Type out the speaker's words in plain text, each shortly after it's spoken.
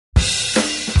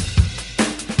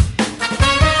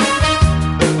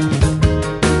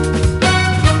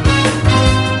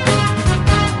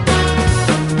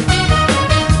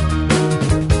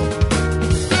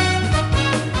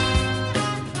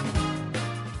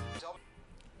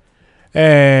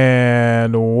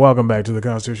And welcome back to the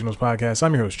Constitutionals Podcast.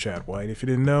 I'm your host, Chad White. If you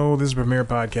didn't know, this is a premier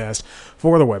podcast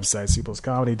for the website,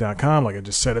 cpluscomedy.com. Like I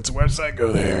just said, it's a website.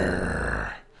 Go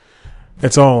there.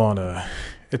 It's all on a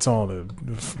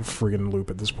friggin' loop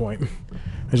at this point.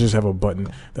 I just have a button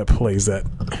that plays that.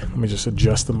 Let me just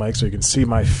adjust the mic so you can see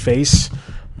my face.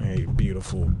 A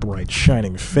beautiful, bright,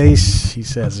 shining face. He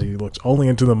says he looks only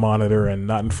into the monitor and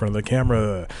not in front of the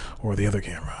camera or the other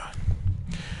camera.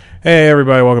 Hey,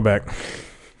 everybody, welcome back.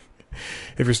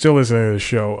 If you're still listening to this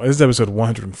show, this is episode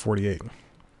 148. If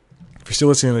you're still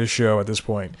listening to this show at this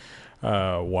point,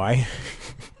 why?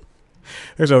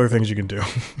 There's other things you can do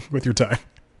with your time,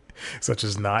 such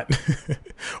as not,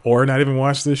 or not even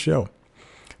watch this show.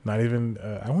 Not even,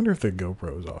 I wonder if the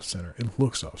GoPro is off-center. It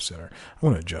looks off-center. I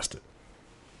want to adjust it.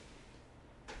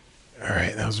 All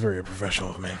right, that was very unprofessional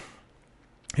of me.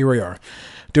 Here we are,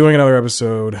 doing another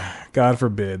episode. God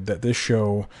forbid that this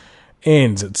show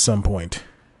ends at some point.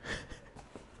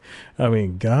 I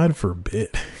mean, God forbid.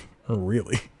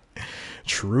 Really.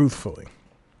 Truly.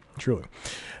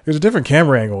 There's a different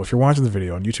camera angle if you're watching the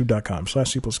video on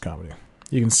youtube.com/cpluscomedy.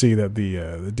 You can see that the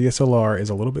DSLR is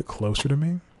a little bit closer to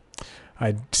me.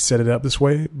 I set it up this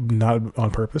way, not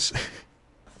on purpose.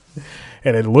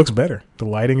 And it looks better. The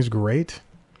lighting is great.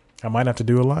 I might have to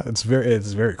do a lot. It's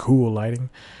very cool lighting,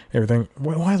 everything.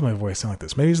 Why does my voice sound like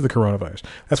this? Maybe it's the coronavirus.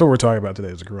 That's what we're talking about today,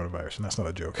 is the coronavirus, and that's not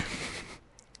a joke.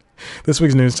 This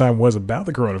week's news time was about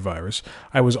the coronavirus.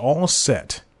 I was all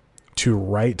set to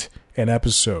write an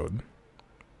episode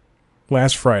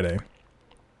last Friday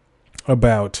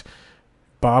about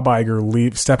Bob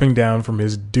Iger stepping down from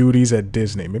his duties at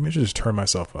Disney. Maybe I should just turn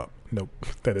myself up. Nope,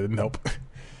 that didn't help.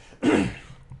 That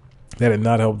did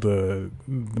not help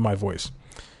my voice.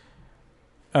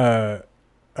 I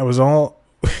was all.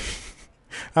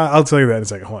 I'll tell you that in a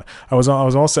second. Hold on. I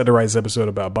was all set to write this episode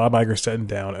about Bob Iger stepping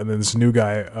down, and then this new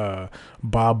guy,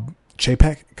 Bob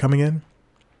Chapek, coming in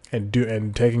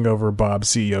and taking over Bob's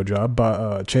CEO job.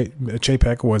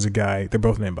 Chapek was a guy. They're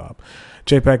both named Bob.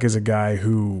 Chapek is a guy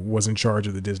who was in charge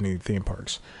of the Disney theme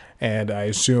parks, and I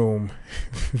assume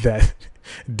that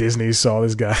Disney saw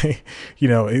this guy. You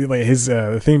know, like his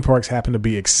theme parks happen to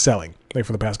be excelling, like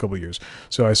for the past couple of years.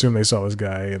 So I assume they saw this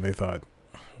guy and they thought,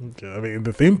 I mean,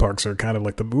 the theme parks are kind of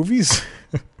like the movies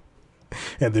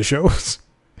and the shows.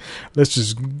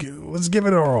 Let's give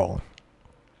it our all.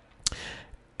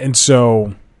 And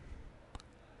so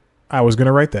I was going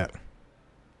to write that.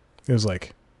 It was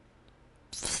like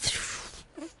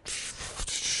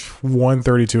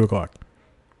 1:32 o'clock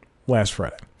last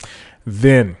Friday.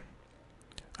 Then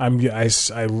I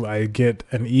get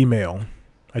an email.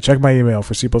 I check my email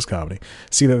for C Plus Comedy,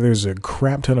 see that there's a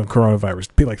crap ton of coronavirus.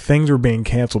 Like, things were being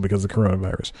canceled because of the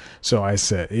coronavirus. So I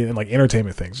said, like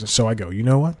entertainment things. So I go, you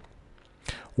know what?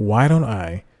 Why don't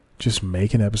I just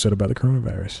make an episode about the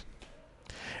coronavirus?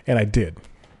 And I did.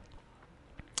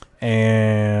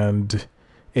 And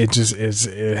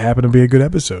it happened to be a good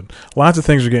episode. Lots of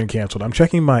things are getting canceled. I'm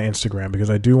checking my Instagram because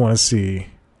I do want to see.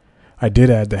 I did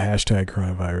add the hashtag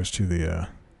coronavirus to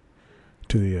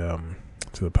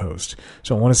the post,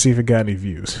 so I want to see if it got any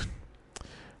views.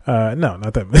 No,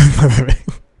 not that many.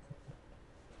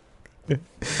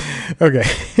 Okay,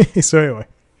 so anyway,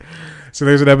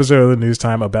 there's an episode of the News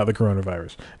Time about the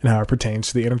coronavirus and how it pertains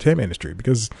to the entertainment industry,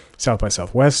 because South by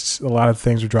Southwest, a lot of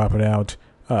things are dropping out.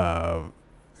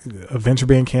 Events are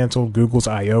being canceled. Google's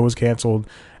I.O. was canceled.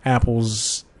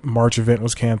 Apple's March event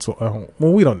was canceled.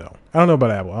 Well, we don't know. I don't know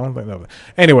about Apple. I don't know.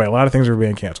 Anyway, a lot of things are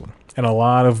being canceled, and a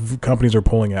lot of companies are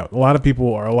pulling out. A lot of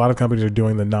companies are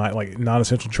doing the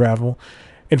non-essential travel.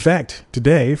 In fact,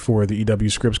 today, for the EW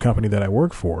Scripps company that I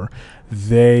work for,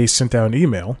 they sent out an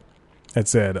email that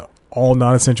said all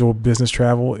non-essential business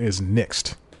travel is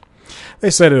nixed.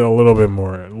 They said it a little bit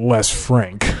less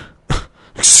frank.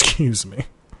 Excuse me.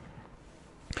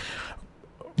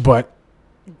 But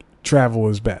travel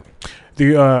is bad.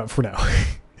 For now.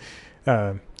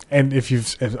 And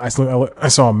I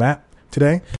saw a map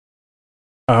today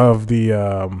of the,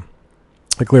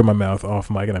 I cleared my mouth off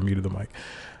mic and I muted the mic,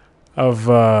 of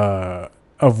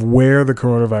where the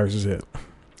coronavirus is hit.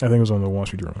 I think it was on the Wall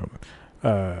Street Journal.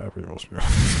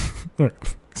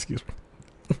 Excuse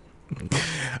me.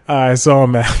 I saw a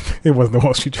map. It wasn't the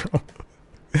Wall Street Journal.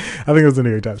 I think it was the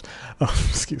New York Times. Oh,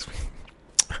 excuse me.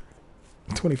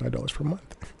 $25 per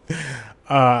month.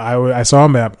 I saw a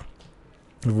map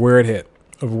of where it hit,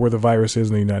 of where the virus is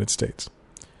in the United States.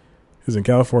 It's in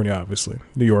California, obviously.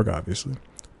 New York, obviously.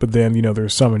 But then,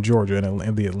 there's some in Georgia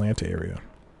and the Atlanta area.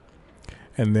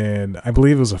 And then I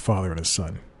believe it was a father and a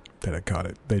son that had caught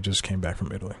it. They just came back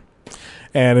from Italy.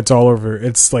 And it's all over.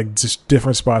 It's like just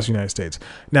different spots in the United States.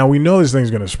 Now, we know this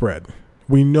thing's going to spread.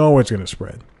 We know it's going to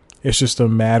spread. It's just a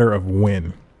matter of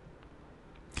when.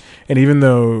 And even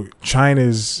though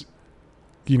China's,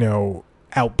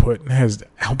 output,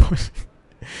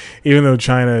 even though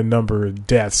China number of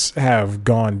deaths have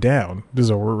gone down, this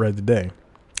is what we read today,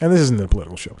 and this isn't a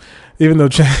political show. Even though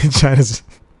China's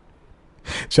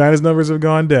numbers have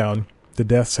gone down, the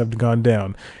deaths have gone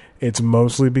down. It's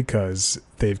mostly because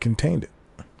they've contained it.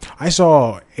 I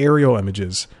saw aerial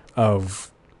images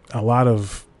of a lot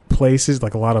of places,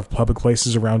 like a lot of public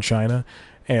places around China,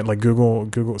 and like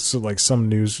Google, so like some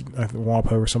news,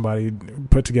 WAPO or somebody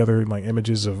put together like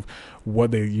images of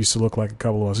what they used to look like a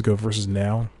couple of months ago versus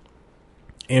now.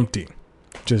 Empty.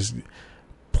 Just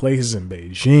places in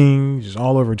Beijing, just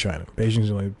all over China. Beijing's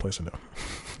the only place I know.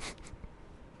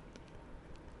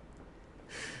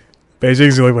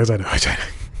 Beijing's the only place I know in China.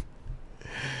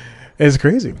 It's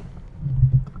crazy.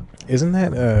 Isn't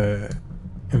that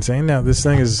insane? Now, this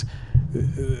thing is...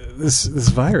 This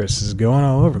virus is going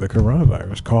all over, the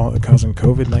coronavirus, causing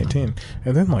COVID-19.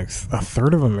 And then like a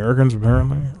third of Americans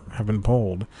apparently have been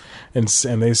polled. And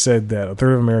they said that a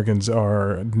third of Americans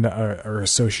are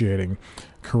associating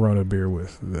Corona beer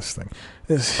with this thing.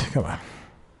 Come on.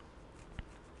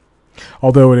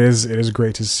 Although it is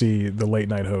great to see the late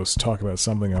night hosts talk about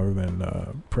something other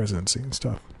than presidency and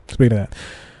stuff. Speaking of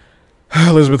that,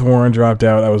 Elizabeth Warren dropped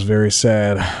out. I was very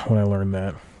sad when I learned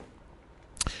that.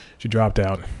 She dropped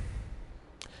out,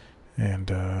 and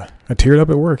I teared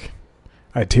up at work.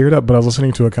 I teared up, but I was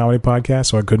listening to a comedy podcast,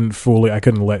 so I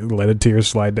couldn't let a tear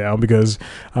slide down because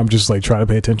I'm just like trying to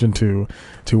pay attention to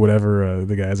whatever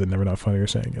the guys at Never Not Funny are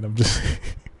saying, and I'm just,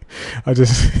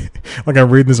 like I'm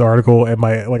reading this article, and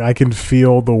I can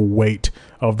feel the weight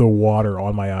of the water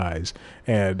on my eyes,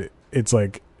 and it's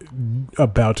like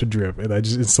about to drip, and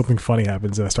it's something funny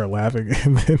happens, and I start laughing,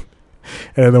 and then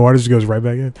the water just goes right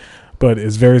back in. But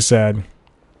it's very sad.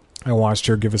 I watched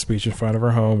her give a speech in front of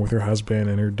her home with her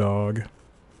husband and her dog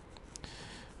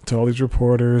to all these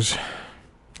reporters.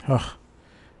 Oh,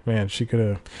 man, she could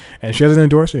have. And she hasn't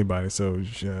endorsed anybody. So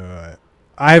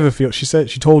I have a feel.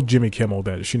 She told Jimmy Kimmel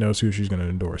that she knows who she's going to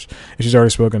endorse. And she's already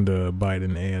spoken to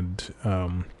Biden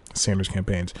and Sanders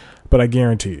campaigns. But I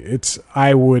guarantee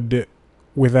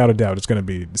without a doubt, it's going to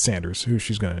be Sanders who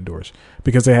she's going to endorse.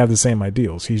 Because they have the same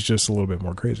ideals. He's just a little bit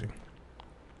more crazy.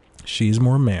 She's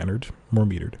more mannered, more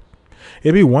metered.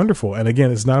 It'd be wonderful, and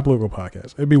again, it's not a political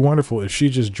podcast. It'd be wonderful if she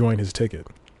just joined his ticket,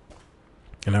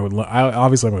 and I would.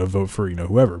 Obviously, I'm going to vote for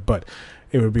whoever, but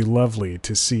it would be lovely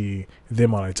to see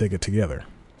them on a ticket together.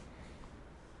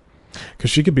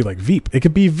 Because she could be like Veep. It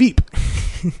could be Veep.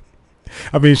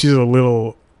 I mean, she's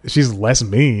less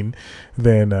mean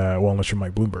than unless you're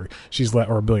Mike Bloomberg.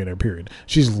 Or a billionaire. Period.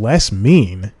 She's less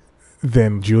mean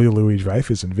than Julia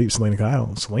Louis-Dreyfus and Veep, Selena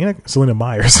Kyle, Selena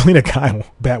Meyer, Selena Kyle,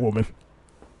 Batwoman.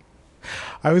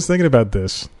 I was thinking about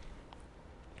this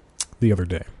the other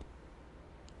day,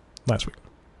 last week.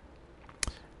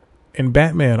 In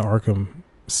Batman Arkham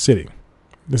City,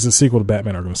 this is a sequel to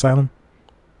Batman Arkham Asylum,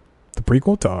 the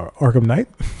prequel to Arkham Knight,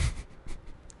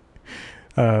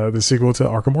 the sequel to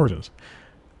Arkham Origins.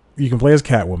 You can play as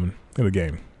Catwoman in the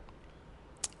game.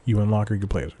 You unlock her, you can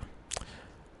play as her.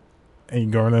 And you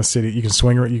can go around the city. You can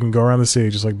swing her. You can go around the city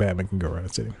just like Batman can go around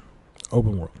the city.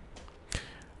 Open world.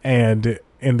 And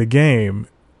in the game,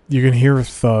 you can hear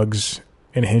thugs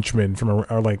and henchmen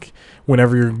or like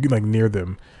whenever you're like near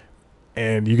them,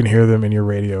 and you can hear them in your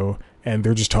radio, and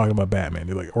they're just talking about Batman.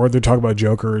 Or they're talking about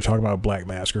Joker, or talking about Black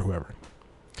Mask, or whoever,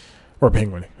 or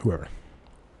Penguin, whoever.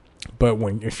 But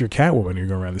if you're Catwoman, you're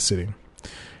going around the city,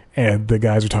 and the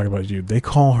guys are talking about you. They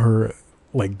call her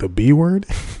like the B word.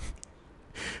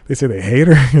 They say they hate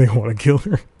her. They want to kill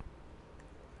her.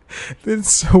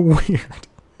 It's so weird.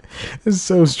 It's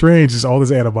so strange. Just all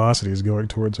this animosity is going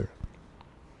towards her.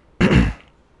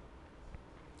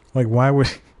 Like, why would...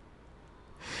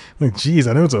 Like, geez,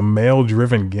 I know it's a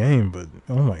male-driven game, but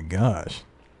oh my gosh.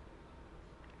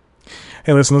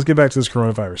 Hey, listen, let's get back to this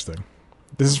coronavirus thing.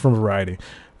 This is from Variety.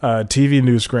 TV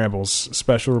News Scrambles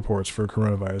special reports for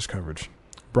coronavirus coverage.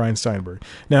 Brian Steinberg.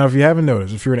 Now, if you haven't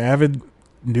noticed, if you're an avid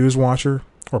news watcher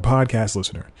or podcast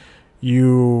listener,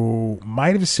 you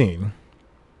might have seen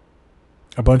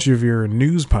a bunch of your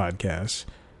news podcasts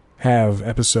have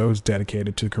episodes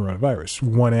dedicated to coronavirus.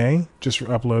 1A just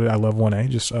uploaded, I love 1A,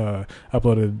 just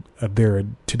uploaded their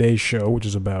Today's Show, which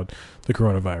is about the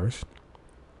coronavirus.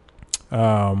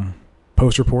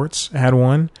 Post Reports had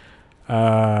one.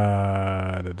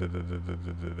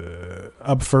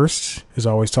 Up First is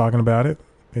always talking about it.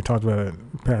 They talked about it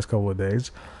the past couple of days.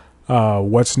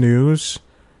 What's News?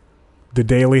 The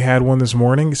Daily had one this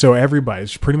morning. So everybody,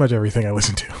 it's pretty much everything I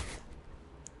listen to.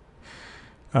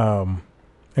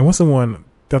 And what's the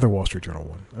other Wall Street Journal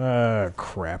one?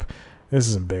 Crap. This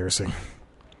is embarrassing.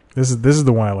 This is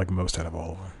the one I like most out of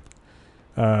all of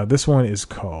them. This one is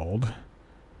called...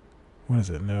 What is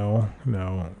it? No.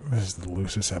 This is the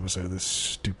loosest episode of this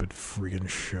stupid freaking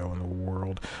show in the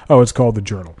world. Oh, it's called The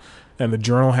Journal. And The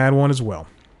Journal had one as well.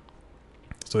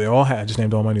 So they all had... I just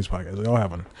named all my news podcasts. They all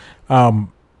have one.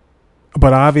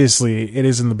 But obviously, it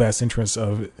is in the best interest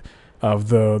of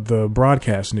the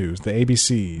broadcast news, the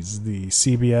ABCs, the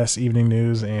CBS Evening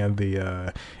News, and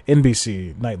the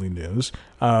NBC Nightly News.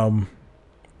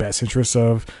 Best interest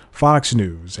of Fox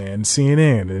News and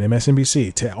CNN and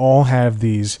MSNBC to all have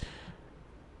these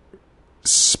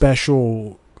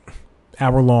special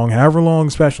however long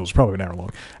specials, probably an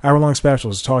hour long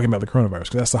specials talking about the coronavirus,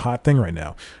 because that's the hot thing right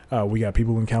now. We got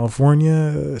people in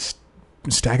California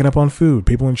stacking up on food.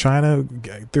 People in China,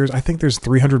 I think there's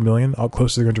 300 million,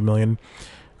 close to 300 million.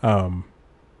 I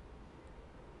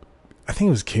think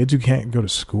it was kids who can't go to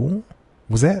school.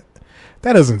 Was that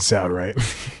doesn't sound right.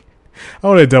 I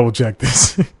want to double check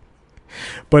this.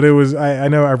 But it was, I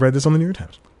know I read this on the New York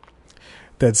Times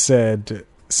that said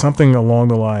something along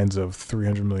the lines of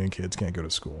 300 million kids can't go to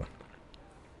school.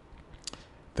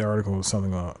 The article was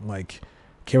something like,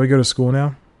 can we go to school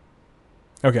now?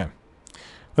 Okay.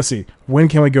 Let's see. When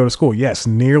can we go to school? Yes,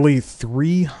 nearly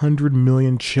 300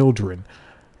 million children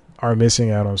are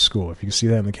missing out on school. If you can see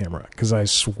that in the camera. Because I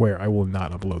swear I will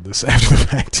not upload this after the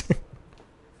fact.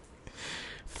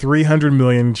 300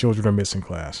 million children are missing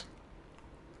class.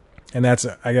 And that's,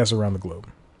 I guess, around the globe.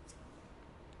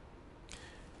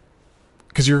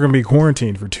 Because you're going to be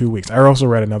quarantined for 2 weeks. I also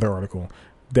read another article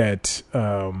that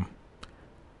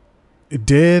it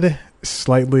did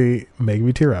slightly make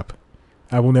me tear up.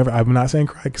 I'm not saying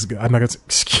cry, because I'm not going to say,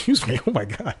 excuse me, oh my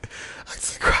God. I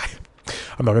say cry.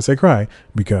 I'm not going to say cry,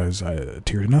 because I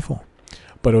teared enough full.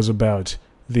 But it was about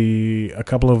a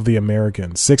couple of the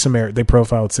Americans, they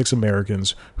profiled 6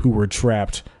 Americans who were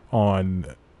trapped on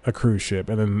a cruise ship,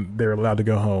 and then they're allowed to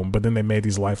go home, but then they made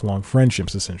these lifelong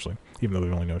friendships, essentially, even though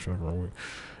they only know each other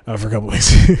for a couple of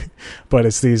weeks. But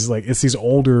it's these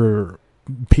older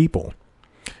people,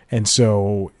 and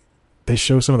so they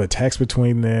show some of the text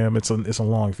between them. It's a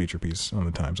long feature piece on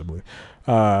the Times, I believe.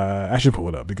 I should pull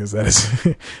it up, because that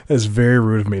is very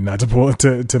rude of me not to pull it,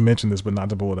 to mention this, but not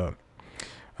to pull it up.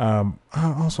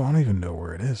 Also, I don't even know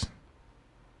where it is.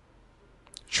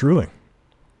 Truly,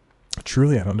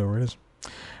 I don't know where it is.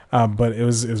 But it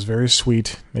was very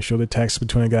sweet. They showed the text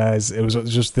between the guys. It was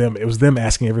just them. It was them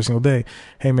asking every single day,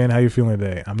 "Hey man, how you feeling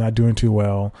today? I'm not doing too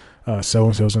well. So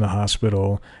and so's in the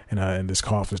hospital, and this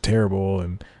cough is terrible."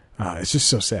 And it's just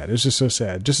so sad. It's just so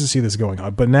sad just to see this going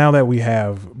on. But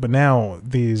now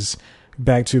these,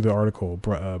 back to the article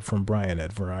from Brian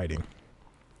at Variety.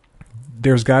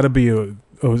 There's got to be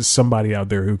somebody out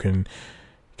there who can.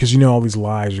 Because all these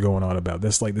lies are going on about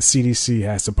this. Like the CDC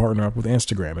has to partner up with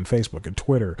Instagram and Facebook and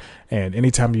Twitter. And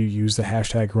anytime you use the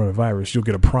hashtag coronavirus, you'll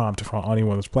get a prompt on any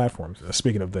one of those platforms.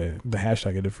 Speaking of the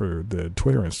hashtag I did for the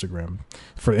Twitter,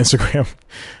 for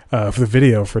the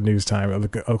video for News Time,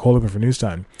 a cold open for News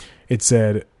Time, it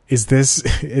said, I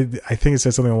think it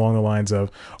said something along the lines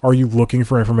of, are you looking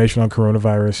for information on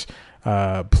coronavirus?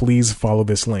 Please follow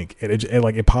this link.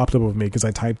 It popped up with me because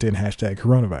I typed in hashtag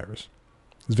coronavirus.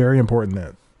 It's very important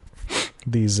that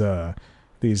these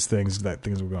things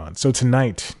will go on. So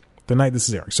tonight, the night this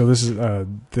is airing. So this is the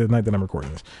night that I'm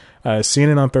recording this.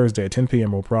 CNN on Thursday at 10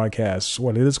 p.m. will broadcast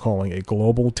what it is calling a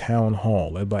global town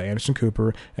hall led by Anderson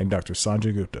Cooper and Dr.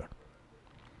 Sanjay Gupta,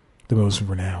 the most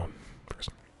renowned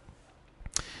person.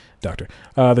 Doctor.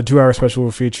 The 2-hour special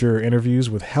will feature interviews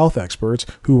with health experts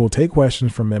who will take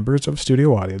questions from members of the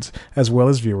studio audience as well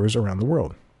as viewers around the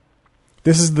world.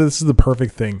 This is the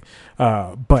perfect thing,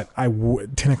 but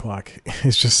 10 o'clock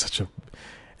is just such a,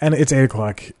 and it's 8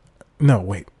 o'clock. No,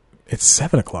 wait, it's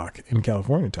 7 o'clock in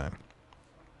California time.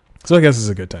 So I guess it's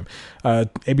a good time.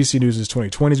 ABC News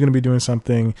 2020 is going to be doing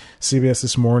something. CBS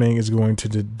This Morning is going to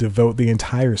devote the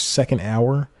entire second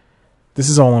hour. This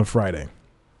is all on Friday.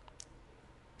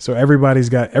 So everybody's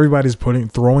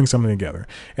throwing something together.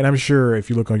 And I'm sure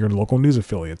if you look on your local news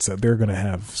affiliates that they're going to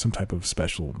have some type of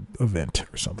special event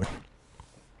or something.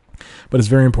 But it's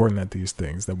very important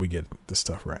that we get this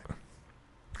stuff right.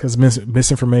 Because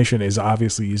misinformation is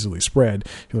obviously easily spread.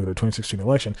 If you look at the 2016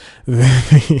 election,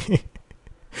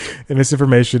 and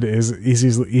misinformation is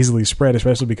easily spread,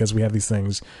 especially because we have these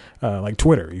things like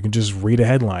Twitter. You can just read a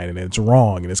headline and it's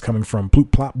wrong, and it's coming from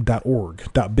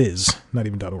ploopplop.org.biz, not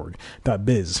even .org,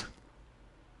 .biz.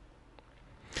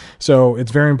 So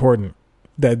it's very important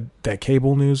that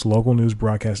cable news, local news,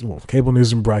 broadcast, cable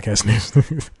news and broadcast news.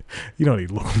 You don't need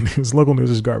local news. Local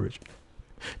news is garbage.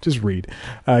 Just read.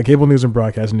 Cable news and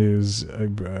broadcast news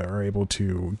are able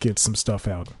to get some stuff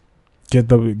out. Get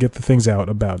the things out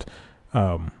about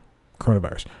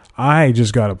coronavirus. I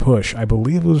just got a push. I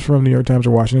believe it was from New York Times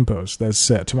or Washington Post that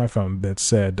said to my phone that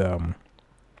said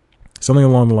something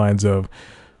along the lines of,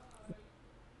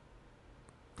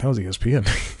 "How was ESPN?"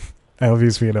 I have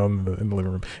ESPN in the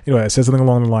living room. Anyway, it said something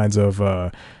along the lines of,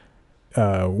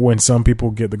 when some people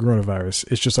get the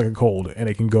coronavirus, it's just like a cold, and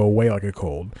it can go away like a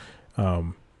cold.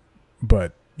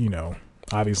 But,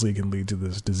 obviously it can lead to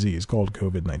this disease called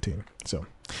COVID-19. So,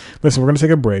 listen, we're going to take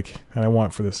a break, and I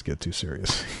want for this to get too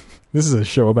serious. This is a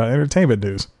show about entertainment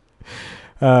news.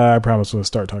 I promise we'll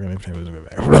start talking entertainment news.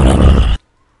 Back.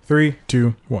 3,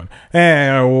 2, 1.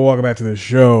 And welcome back to the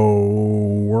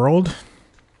show, world.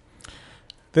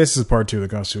 This is part 2 of the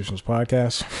Constitutionalist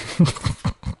Podcast.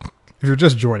 If you're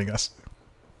just joining us.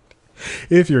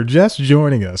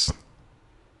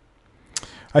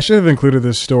 I should have included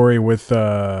this story with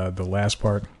the last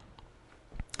part.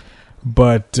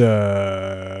 But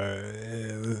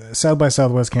South by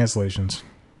Southwest cancellations.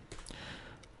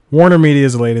 Warner Media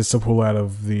is the latest to pull out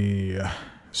of the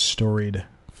storied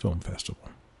film festival.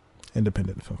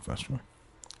 Independent Film Festival.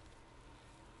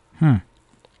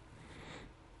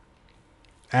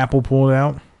 Apple pulled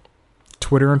out.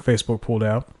 Twitter and Facebook pulled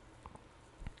out.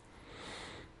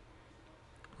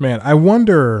 Man, I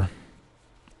wonder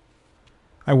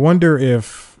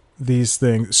if these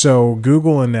things... So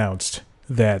Google announced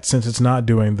that since it's not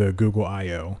doing the Google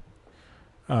I/O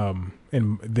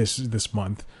in this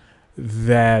month,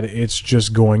 that it's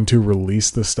just going to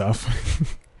release the stuff.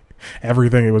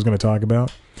 Everything it was going to talk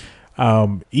about.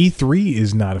 E3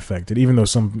 is not affected, even though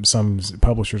some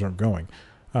publishers aren't going.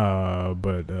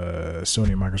 But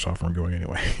Sony and Microsoft weren't going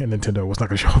anyway, and Nintendo was not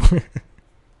going to show up.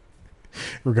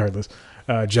 Regardless,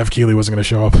 Jeff Keighley wasn't going to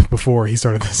show up before he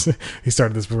started this. He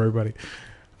started this before everybody.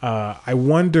 I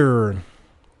wonder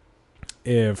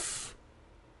if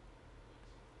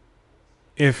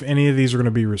any of these are going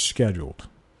to be rescheduled,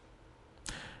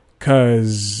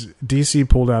 because DC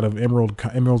pulled out of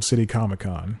Emerald City Comic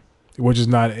Con, which is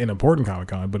not an important Comic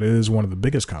Con, but it is one of the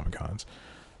biggest Comic Cons.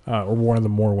 Or one of the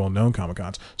more well-known Comic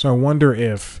Cons. So I wonder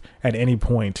if at any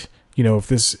point,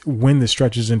 when this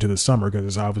stretches into the summer, because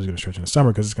it's obviously going to stretch into the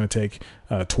summer, because it's going to take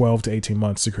 12 to 18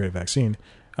 months to create a vaccine.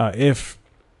 If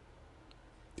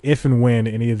and when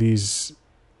any of these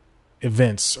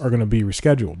events are going to be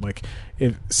rescheduled, like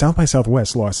if South by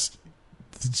Southwest lost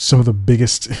some of the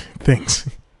biggest things.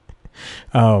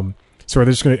 So are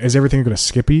they just is everything going to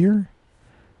skip a year?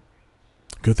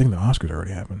 Good thing the Oscars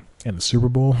already happened. And the Super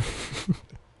Bowl.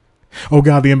 Oh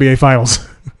God, the NBA Finals.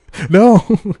 No.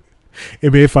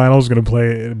 NBA Finals is going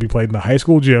to be played in the high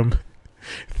school gym.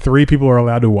 3 people are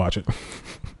allowed to watch it.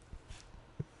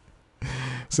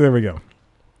 So there we go.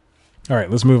 All right,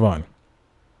 let's move on.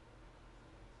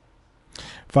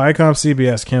 Viacom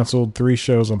CBS canceled 3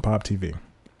 shows on Pop TV.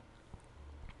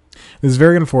 This is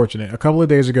very unfortunate. A couple of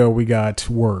days ago, we got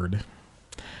word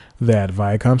that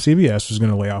Viacom CBS was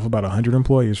going to lay off about 100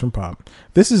 employees from Pop.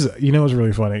 This is, it's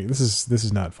really funny. This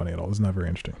is not funny at all. This is not very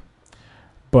interesting.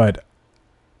 But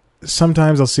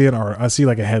sometimes I'll see it, or I'll see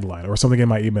like a headline or something in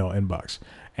my email inbox,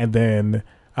 and then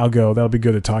I'll go, that'll be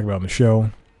good to talk about on the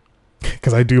show,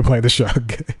 because I do play the show.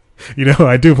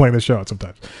 I do play the show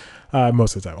sometimes,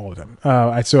 most of the time, all the time.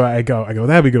 So I go,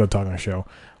 that'd be good to talk on the show.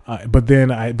 But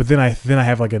then I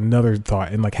have like another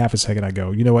thought in like half a second. I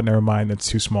go, you know what? Never mind. It's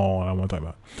too small. I don't want to talk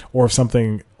about it. Or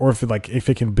if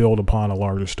it can build upon a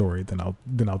larger story, then I'll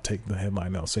take the headline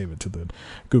and I'll save it to the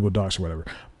Google Docs or whatever.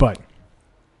 But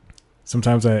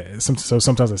sometimes I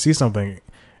see something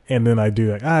and then I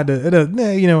do like,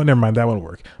 never mind. That won't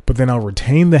work. But then I'll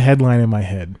retain the headline in my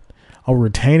head.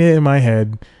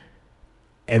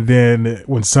 And then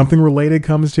when something related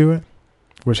comes to it,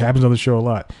 which happens on the show a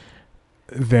lot,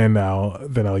 then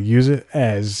I'll use it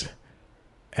as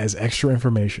extra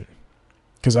information,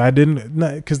 because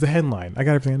the headline, I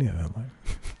got everything I need in the headline.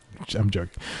 I'm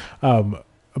joking, but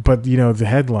the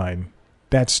headline,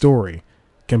 that story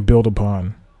can build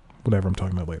upon whatever I'm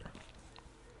talking about later.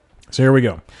 So here we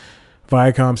go.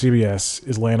 Viacom CBS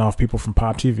is laying off people from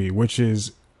Pop TV, which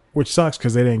sucks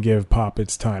because they didn't give Pop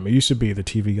its time. It used to be the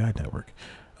TV Guide network,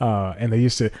 and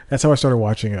that's how I started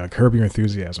watching Curb Your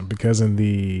Enthusiasm, because in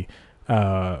the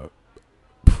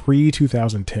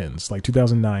pre-2010s, like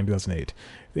 2009, 2008,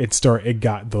 it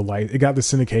got the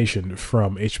syndication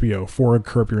from HBO for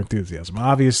Curb Your Enthusiasm.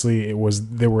 Obviously,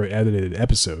 there were edited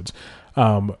episodes,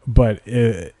 but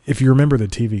if you remember the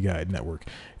TV Guide network,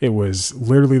 it was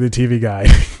literally the TV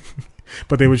Guide,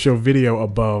 but they would show video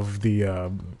above the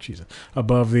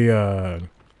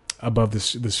above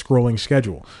this the scrolling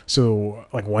schedule. So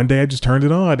like one day I just turned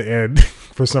it on, and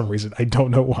for some reason I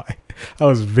don't know why, I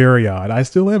was very odd. I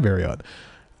still am very odd.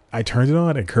 I turned it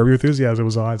on, and Curb Your Enthusiasm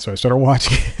was on, so I started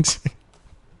watching it.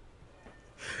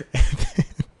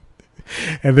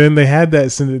 And then they had the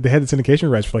syndication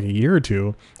rights for like a year or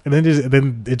two, and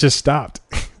then it just stopped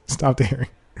airing.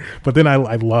 But then I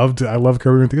loved Curb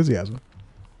Your Enthusiasm.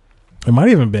 It might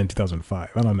have even been 2005.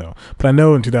 I don't know, but I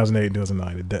know in 2008 and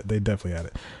 2009 they definitely had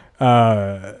it.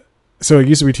 So it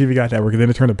used to be TV Guide Network, and then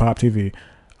it turned to Pop TV.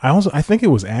 I think it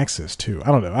was Access too. I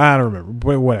don't know. I don't remember.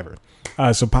 But whatever.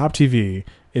 So Pop TV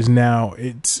is now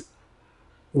it's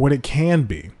what it can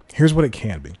be. Here's what it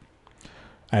can be.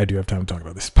 I do have time to talk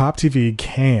about this. Pop TV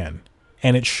can,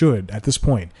 and it should, at this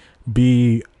point,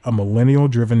 be a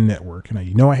millennial-driven network. And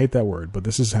I hate that word, but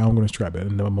this is how I'm going to describe it. A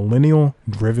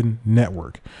millennial-driven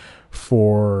network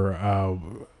for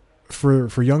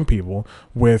young people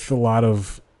with a lot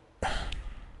of,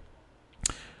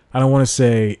 I don't want to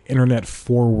say internet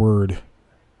forward,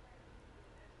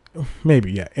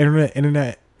 maybe, yeah,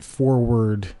 internet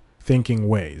forward thinking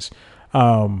ways.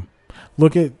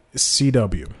 Look at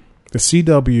CW. The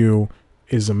CW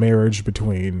is a marriage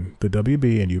between the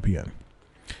WB and UPN.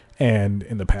 And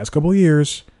in the past couple of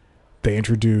years, they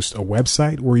introduced a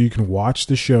website where you can watch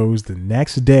the shows the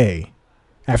next day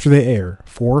after they air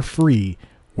for free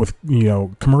with,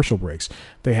 commercial breaks.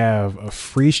 They have a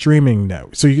free streaming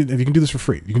network. So you can do this for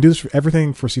free. You can do this for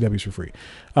everything for CW for free.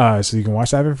 So you can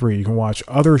watch that for free. You can watch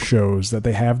other shows that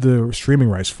they have the streaming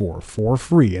rights for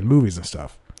free, and movies and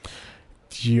stuff.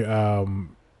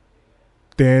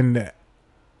 Then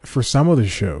for some of the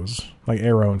shows, like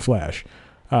Arrow and Flash,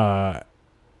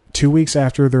 2 weeks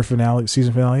after their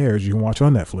season finale airs, you can watch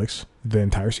on Netflix the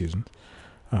entire season.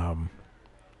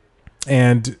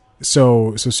 And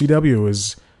so CW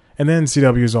is, and then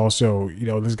CW is also,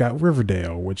 there's got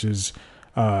Riverdale, which is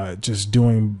just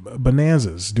doing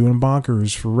bonanzas, doing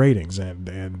bonkers for ratings,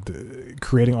 and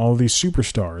creating all of these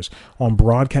superstars on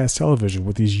broadcast television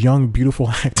with these young, beautiful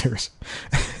actors.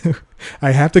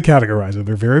 I have to categorize them.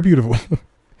 They're very beautiful.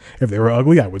 If they were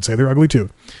ugly, I would say they're ugly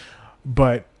too.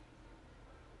 But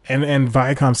and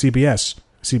Viacom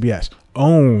CBS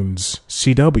owns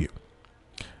CW.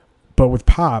 But with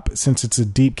Pop, since it's a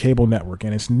deep cable network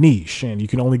and it's niche, and you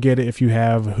can only get it if you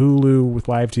have Hulu with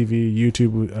live TV,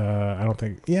 YouTube. I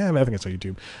think it's on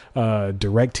YouTube.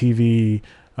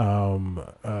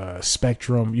 DirecTV,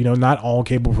 Spectrum. Not all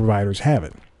cable providers have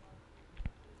it,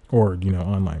 or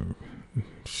online,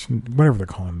 whatever they're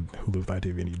calling Hulu with live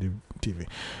TV and YouTube TV,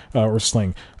 or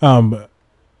Sling.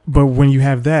 But when you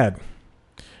have that,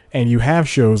 and you have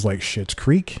shows like Schitt's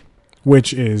Creek,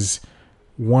 which is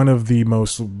one of the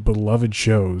most beloved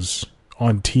shows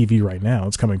on TV right now.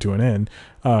 It's coming to an end.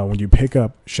 When you pick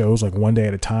up shows like One Day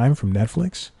at a Time from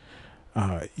Netflix,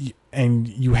 and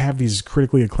you have these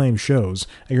critically acclaimed shows,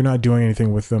 and you're not doing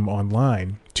anything with them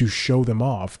online to show them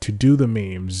off, to do the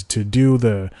memes, to do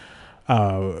the,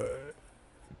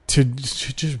 to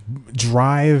just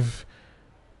drive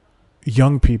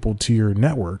young people to your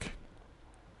network,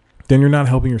 then you're not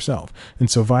helping yourself. And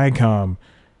so Viacom,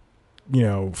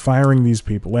 firing these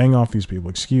people, laying off these people,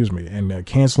 and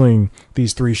canceling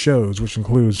these 3 shows, which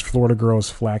includes Florida Girls,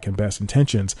 Flack, and Best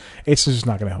Intentions, it's just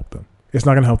not going to help them. It's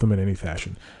not going to help them in any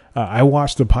fashion. I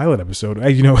watched the pilot episode.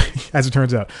 As it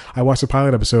turns out, I watched the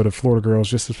pilot episode of Florida Girls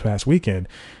just this past weekend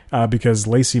because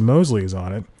Lacey Mosley is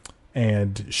on it,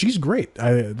 and she's great.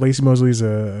 Lacey Mosley is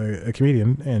a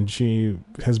comedian, and she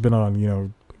has been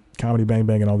on, Comedy Bang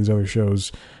Bang and all these other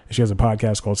shows. She has a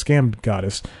podcast called Scam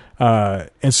Goddess.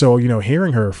 And so,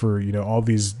 hearing her for, all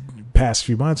these past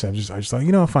few months, I just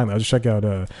thought, finally, I'll just check out,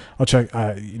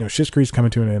 Schitt's Creek's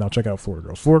coming to an end. I'll check out Florida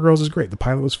Girls. Florida Girls is great. The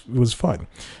pilot was fun.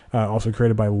 Also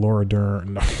created by Laura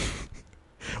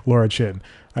Chin,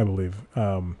 I believe,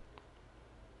 whose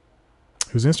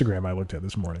Instagram I looked at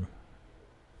this morning.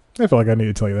 I feel like I need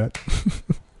to tell you that.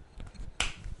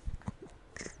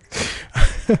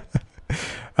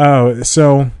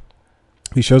 So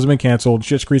these shows have been canceled.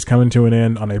 Schitt's Creek's coming to an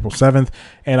end on April 7th.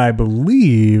 And I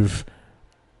believe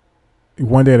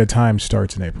One Day at a Time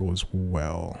starts in April as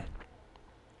well.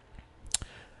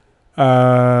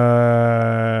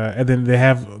 And then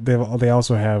they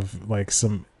also have like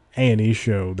some A&E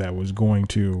show that was going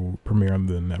to premiere on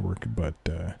the network, but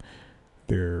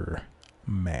they're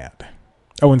mad.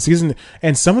 Oh, and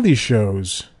some of these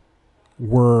shows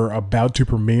were about to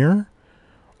premiere,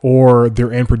 or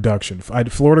they're in production.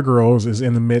 Florida Girls is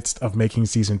in the midst of making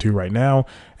season 2 right now,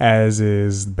 as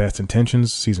is Best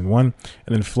Intentions season 1,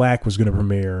 and then Flack was going to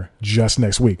premiere just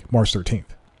next week, March 13th.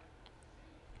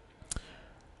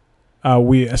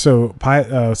 There's still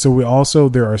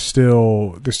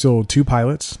two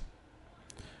pilots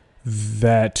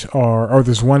that are, or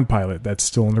there's one pilot that's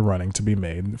still in the running to be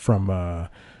made from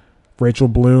Rachel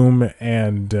Bloom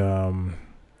and oh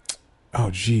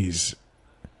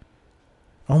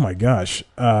my gosh,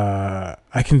 I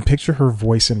can picture her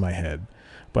voice in my head,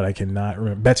 but I cannot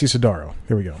remember. Betsy Sidaro.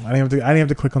 Here we go. I didn't have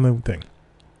to click on the thing.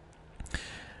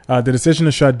 The decision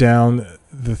to shut down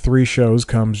the 3 shows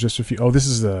comes just a few. Oh, this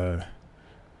is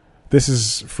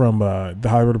from the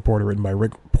Hollywood Reporter, written by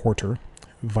Rick Porter.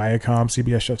 Viacom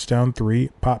CBS shuts down 3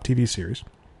 pop TV series.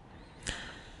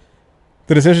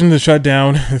 The decision to shut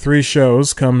down the 3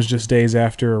 shows comes just days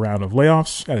after a round of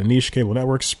layoffs at a niche cable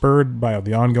network, spurred by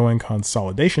the ongoing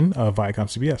consolidation of Viacom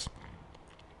CBS.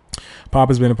 Pop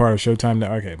has been a part of Showtime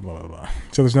now. Okay, blah blah blah.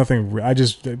 So there's nothing. I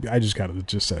just kind of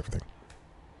just said everything.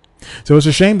 So it's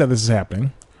a shame that this is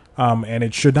happening, and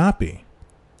it should not be.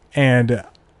 And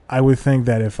I would think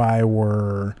that if I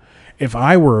were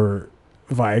Viacom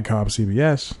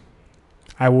CBS,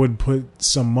 I would put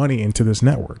some money into this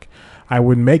network. I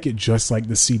would make it just like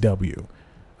the CW,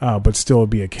 but still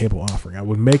be a cable offering. I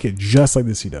would make it just like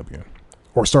the CW,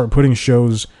 or start putting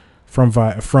shows from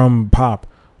Pop.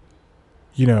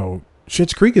 You know,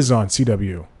 Schitt's Creek is on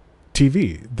CW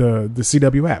TV, the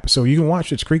CW app, so you can watch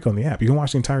Schitt's Creek on the app. You can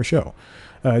watch the entire show,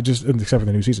 just except for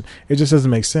the new season. It just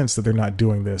doesn't make sense that they're not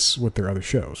doing this with their other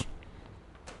shows,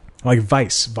 like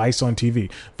Vice on TV.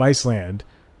 Viceland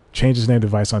changed its name to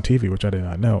Vice on TV, which I did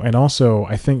not know. And also,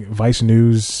 I think Vice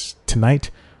News Tonight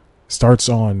starts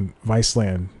on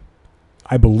Viceland,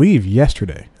 I believe,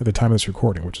 yesterday at the time of this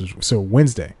recording, which is so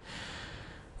Wednesday.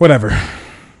 Whatever.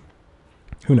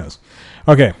 Who knows?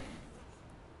 Okay.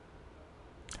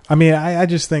 I mean, I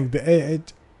just think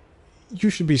that you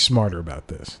should be smarter about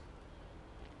this.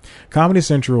 Comedy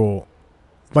Central,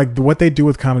 like what they do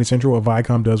with Comedy Central, what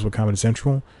Viacom does with Comedy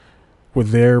Central,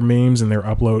 with their memes and their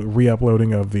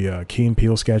re-uploading of the Key and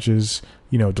Peele sketches,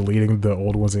 you know, deleting the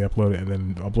old ones they uploaded and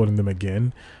then uploading them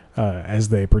again as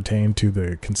they pertain to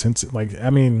the consensus,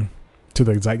 to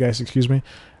the zeitgeist, excuse me.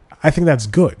 I think that's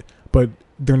good, but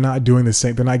they're not doing the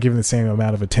same. They're not giving the same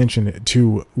amount of attention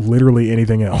to literally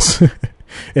anything else.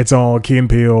 It's all Key and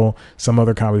Peele, some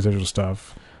other Comedy Central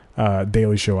stuff,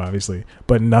 Daily Show, obviously,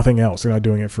 but nothing else. They're not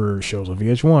doing it for shows on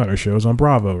VH1 or shows on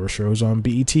Bravo or shows on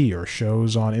BET or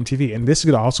shows on MTV. And this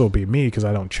could also be me, because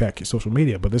I don't check social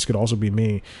media, but this could also be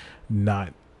me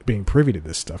not being privy to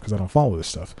this stuff because I don't follow this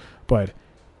stuff. But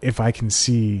if I can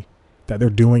see that they're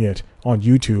doing it on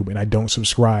YouTube and I don't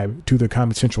subscribe to the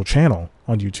Comedy Central channel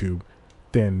on YouTube,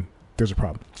 then there's a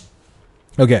problem.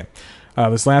 Okay,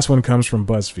 this last one comes from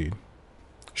BuzzFeed.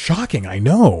 Shocking, I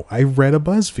know. I read a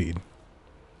BuzzFeed.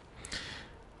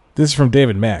 This is from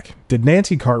David Mack. Did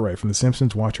Nancy Cartwright from The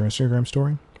Simpsons watch her Instagram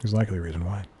story? There's likely a reason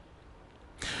why.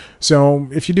 So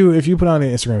if you put on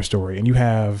an Instagram story and you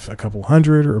have a couple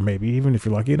hundred, or maybe even if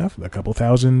you're lucky enough, a couple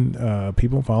thousand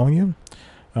people following you,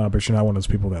 but you're not one of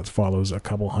those people that follows a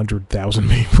couple 100,000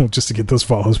 people just to get those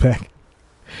follows back,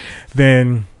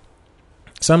 then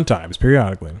sometimes,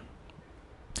 periodically,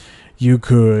 you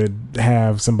could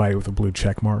have somebody with a blue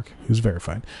check mark who's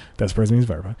verified. That's the person who's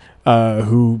verified.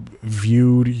 Who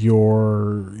viewed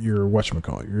your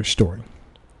whatchamacallit, your story.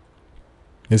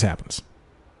 This happens.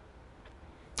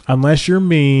 Unless you're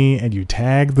me and you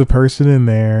tag the person in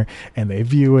there and they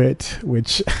view it,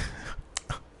 which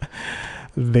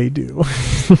they do.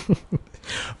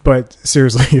 But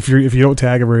seriously, if you don't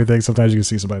tag them or anything, sometimes you can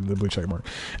see somebody with the blue check mark.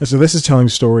 And so this is telling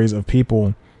stories of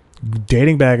people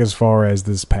dating back as far as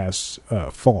this past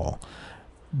fall,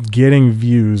 getting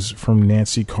views from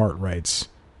Nancy Cartwright's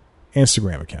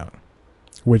Instagram account,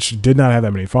 which did not have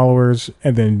that many followers,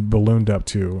 and then ballooned up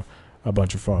to a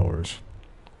bunch of followers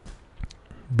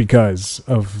because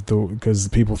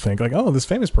people think like, oh, this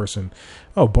famous person,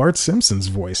 oh, Bart Simpson's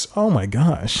voice, oh my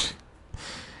gosh,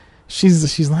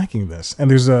 she's liking this,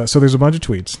 and there's a bunch of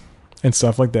tweets and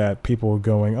stuff like that. People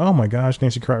going, oh my gosh,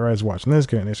 Nancy Cartwright is watching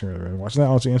this, Nancy Cartwright is watching that,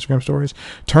 all the Instagram stories.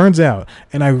 Turns out,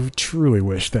 and I truly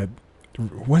wish that,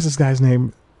 what's this guy's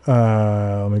name?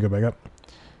 Let me go back up.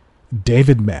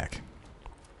 David Mack.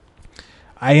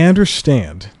 I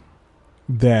understand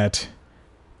that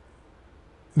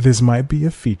this might be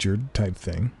a featured type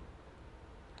thing.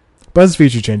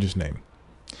 BuzzFeed should change its name.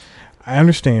 I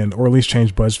understand, or at least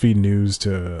change BuzzFeed News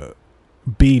to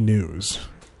B News,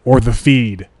 or The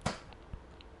Feed.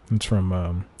 It's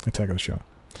from Attack of the Show.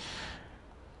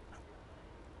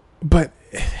 But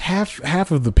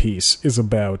half of the piece is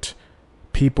about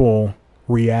people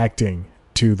reacting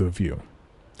to the view.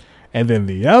 And then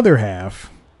the other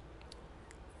half,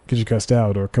 because you cussed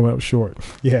out or come up short.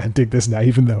 Yeah, dig this now,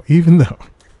 even though.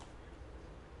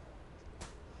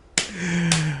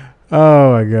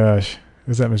 Oh my gosh.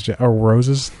 Is that Miss Oh,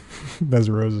 Roses? That's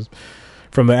Roses.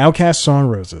 From the Outkast song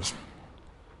Roses.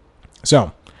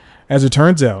 So, as it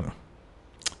turns out,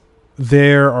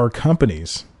 there are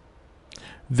companies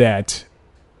that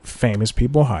famous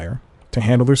people hire to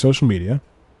handle their social media.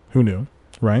 Who knew,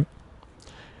 right?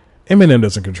 Eminem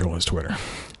doesn't control his Twitter.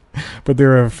 But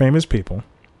there are famous people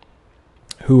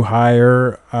who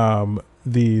hire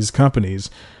these companies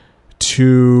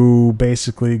to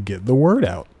basically get the word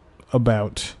out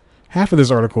about. Half of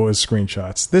this article is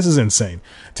screenshots. This is insane.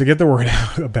 To get the word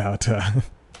out about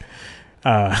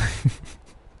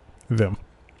them.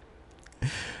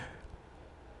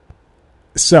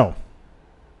 So,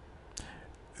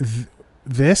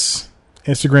 this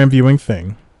Instagram viewing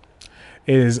thing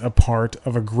is a part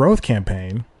of a growth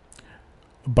campaign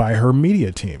by her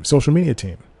media team, social media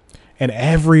team. And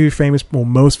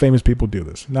most famous people do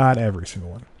this. Not every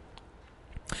single one.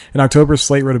 In October,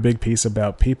 Slate wrote a big piece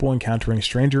about people encountering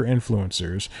stranger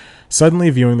influencers suddenly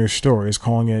viewing their stories,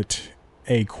 calling it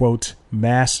a, quote,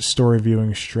 mass story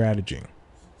viewing strategy.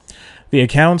 The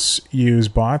accounts use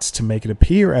bots to make it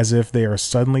appear as if they are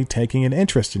suddenly taking an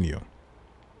interest in you.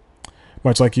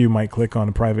 Much like you might click on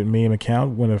a private meme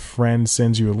account when a friend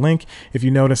sends you a link, if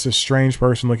you notice a strange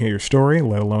person looking at your story,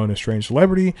 let alone a strange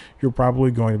celebrity, you're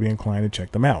probably going to be inclined to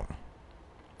check them out.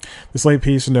 The Slate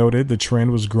piece noted the trend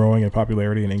was growing in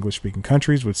popularity in English-speaking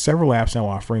countries, with several apps now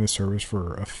offering the service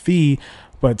for a fee,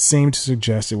 but seemed to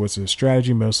suggest it was a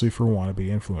strategy mostly for wannabe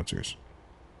influencers.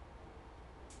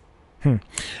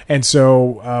 And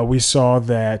so we saw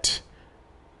that,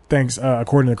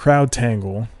 according to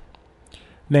CrowdTangle,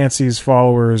 Nancy's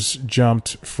followers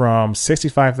jumped from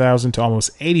 65,000 to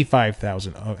almost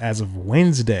 85,000 as of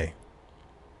Wednesday.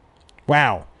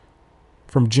 Wow.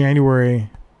 From January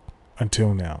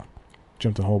until now.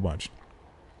 Jumped a whole bunch.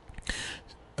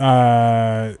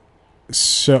 Whoa,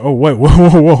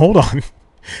 hold on.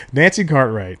 Nancy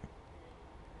Cartwright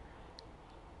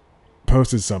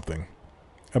posted something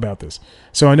about this.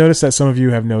 So I noticed that some of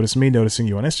you have noticed me noticing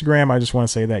you on Instagram. I just want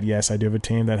to say that, yes, I do have a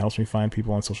team that helps me find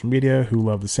people on social media who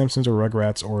love The Simpsons or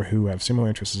Rugrats or who have similar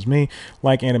interests as me,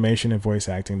 like animation and voice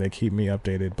acting. They keep me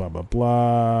updated, blah, blah,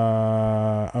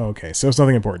 blah. Okay, so it's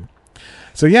nothing important.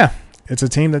 So yeah, it's a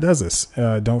team that does this.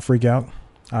 Don't freak out,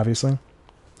 obviously.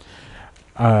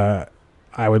 I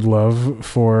would love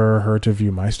for her to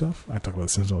view my stuff. I talk about The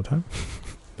Simpsons all the time.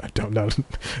 I don't know.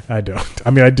 I don't. I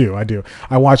mean, I do.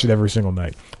 I watch it every single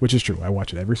night, which is true. I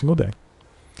watch it every single day.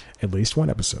 At least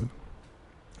one episode.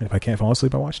 And if I can't fall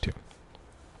asleep, I watch two.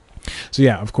 So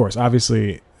yeah, of course.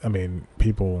 Obviously, I mean,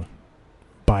 people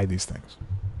buy these things.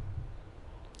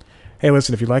 Hey,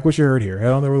 listen, if you like what you heard here,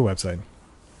 head on over to the website,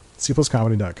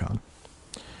 cpluscomedy.com,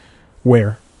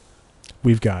 where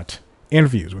we've got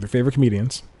interviews with your favorite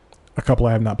comedians. A couple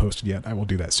I have not posted yet. I will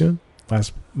do that soon.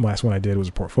 Last one I did was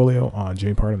a portfolio on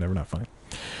Jimmy Pardo, Never Not Funny.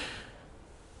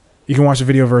 You can watch the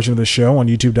video version of the show on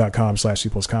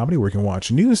youtube.com/cpluscomedy, where you can watch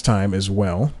News Time as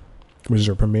well, which is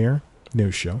our premier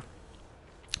news show.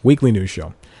 Weekly news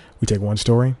show. We take one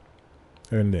story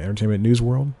in the entertainment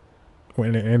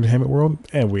world,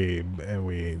 and we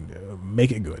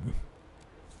make it good.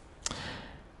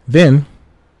 Then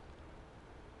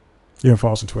you can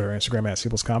follow us on Twitter and Instagram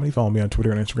 @cpluscomedy. Follow me on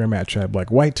Twitter and Instagram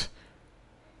 @ChadBlackWhite.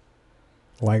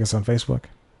 Like us on Facebook.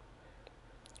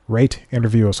 Rate and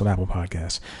review us on Apple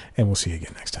Podcasts. And we'll see you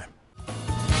again next time.